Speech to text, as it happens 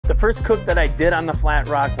The first cook that I did on the Flat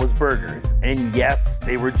Rock was burgers. And yes,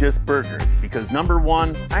 they were just burgers because number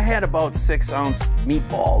one, I had about 6-ounce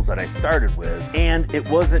meatballs that I started with, and it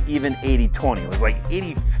wasn't even 80-20. It was like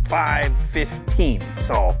 85-15.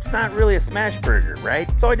 So it's not really a smash burger,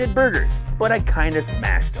 right? So I did burgers, but I kind of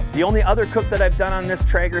smashed them. The only other cook that I've done on this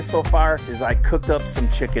Traeger so far is I cooked up some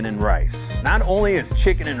chicken and rice. Not only is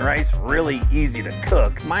chicken and rice really easy to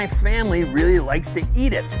cook, my family really likes to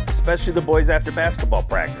eat it, especially the boys after basketball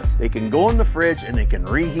practice. They can go in the fridge and they can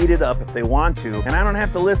reheat it up if they want to, and I don't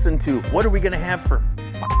have to listen to, what are we gonna have for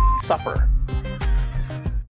supper?